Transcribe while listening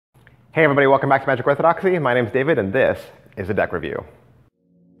Hey everybody, welcome back to Magic Orthodoxy. My name is David and this is a deck review.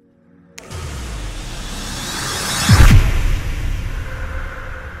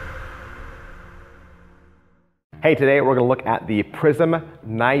 Hey, today we're going to look at the Prism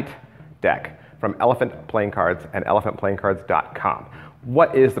Night deck from Elephant Playing Cards and elephantplayingcards.com.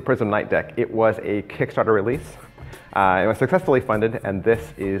 What is the Prism Night deck? It was a Kickstarter release. It was successfully funded, and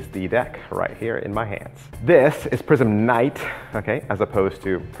this is the deck right here in my hands. This is Prism Night, okay, as opposed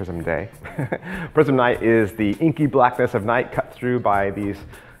to Prism Day. Prism Night is the inky blackness of night cut through by these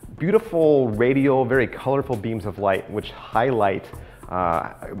beautiful radial, very colorful beams of light which highlight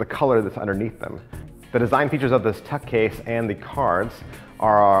the color that's underneath them. The design features of this tuck case and the cards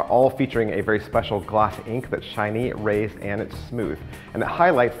are all featuring a very special gloss ink that's shiny, raised, and it's smooth. And it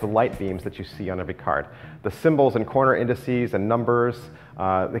highlights the light beams that you see on every card. The symbols and corner indices and numbers,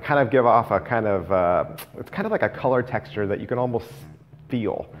 they kind of give off a kind of, it's kind of like a color texture that you can almost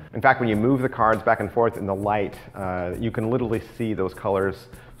feel. In fact, when you move the cards back and forth in the light, you can literally see those colors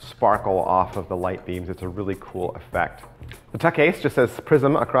sparkle off of the light beams. It's a really cool effect. The tuck case just says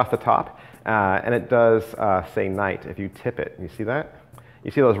Prism across the top, and it does say night if you tip it. You see that? You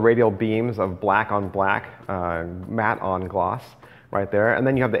see those radial beams of black on black, matte on gloss right there. And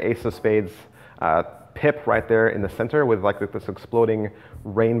then you have the Ace of Spades pip right there in the center with like this exploding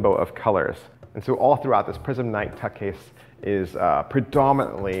rainbow of colors. And so all throughout this Prism Night tuck case is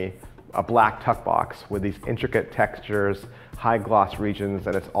predominantly a black tuck box with these intricate textures, high gloss regions,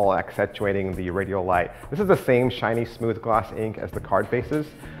 and it's all accentuating the radial light. This is the same shiny, smooth gloss ink as the card faces,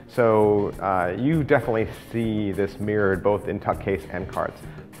 so you definitely see this mirrored both in tuck case and cards.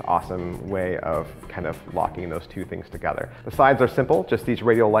 It's an awesome way of kind of locking those two things together. The sides are simple, just these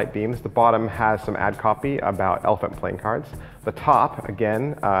radial light beams. The bottom has some ad copy about Elephant Playing Cards. The top,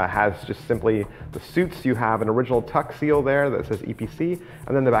 again, has just simply the suits. You have an original tuck seal there that says EPC,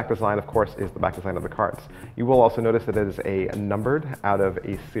 and then the back design, of course, is the back design of the cards. You will also notice that it is a numbered out of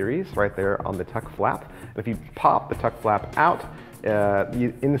a series right there on the tuck flap. And if you pop the tuck flap out,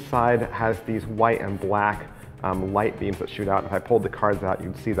 the inside has these white and black light beams that shoot out. If I pulled the cards out,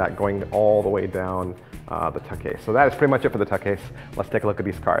 you'd see that going all the way down the tuck case. So that is pretty much it for the tuck case. Let's take a look at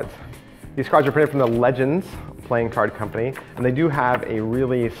these cards. These cards are printed from the Legends Playing Card Company, and they do have a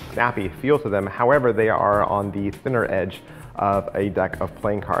really snappy feel to them. However, they are on the thinner edge of a deck of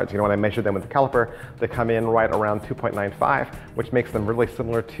playing cards. You know, when I measured them with the caliper, they come in right around 2.95, which makes them really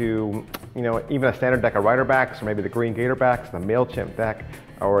similar to, you know, even a standard deck of Riderbacks, or maybe the Green Gatorbacks, the MailChimp deck,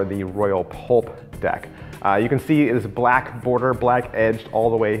 or the Royal Pulp deck. You can see it is black border, black edged all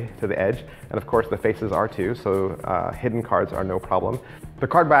the way to the edge, and of course the faces are too, so hidden cards are no problem. The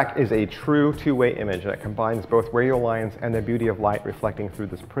card back is a true two-way image that combines both radial lines and the beauty of light reflecting through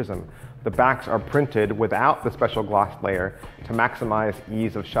this prism. The backs are printed without the special gloss layer to maximize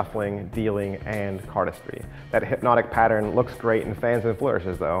ease of shuffling, dealing, and cardistry. That hypnotic pattern looks great in Fans and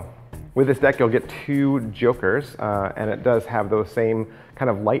Flourishes though. With this deck, you'll get two jokers, and it does have those same kind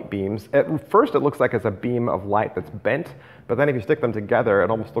of light beams. At first, it looks like it's a beam of light that's bent, but then if you stick them together,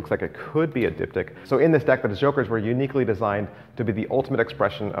 it almost looks like it could be a diptych. So in this deck, the jokers were uniquely designed to be the ultimate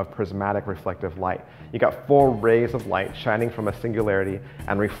expression of prismatic reflective light. You got 4 rays of light shining from a singularity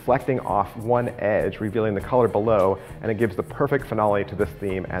and reflecting off one edge, revealing the color below, and it gives the perfect finale to this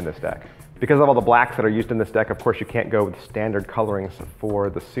theme and this deck. Because of all the blacks that are used in this deck, of course, you can't go with standard colorings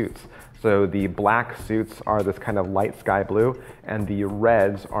for the suits. So the black suits are this kind of light sky blue, and the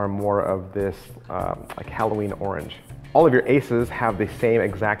reds are more of this like Halloween orange. All of your aces have the same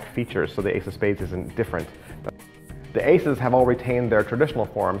exact features, so the Ace of Spades isn't different. The aces have all retained their traditional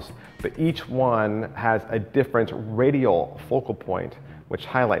forms, but each one has a different radial focal point, which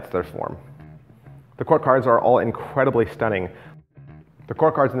highlights their form. The court cards are all incredibly stunning. The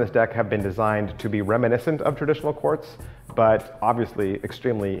court cards in this deck have been designed to be reminiscent of traditional courts, but obviously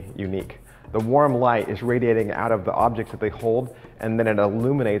extremely unique. The warm light is radiating out of the objects that they hold, and then it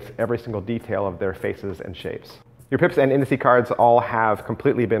illuminates every single detail of their faces and shapes. Your pips and indice cards all have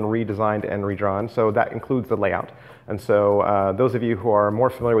completely been redesigned and redrawn, so that includes the layout. And so those of you who are more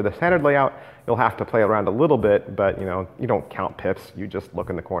familiar with the standard layout, you'll have to play around a little bit, but you know, you don't count pips, you just look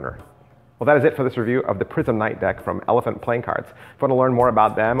in the corner. Well, that is it for this review of the Prism Night deck from Elephant Playing Cards. If you want to learn more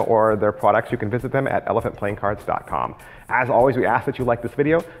about them or their products, you can visit them at elephantplayingcards.com. As always, we ask that you like this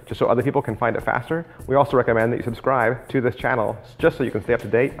video just so other people can find it faster. We also recommend that you subscribe to this channel just so you can stay up to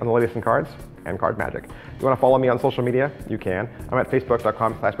date on the latest in cards and card magic. If you want to follow me on social media, you can. I'm at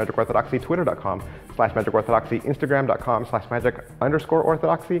facebook.com/magicorthodoxy, twitter.com/magicorthodoxy,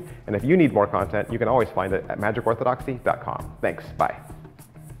 instagram.com/magic_orthodoxy, and if you need more content, you can always find it at magicorthodoxy.com. Thanks, bye.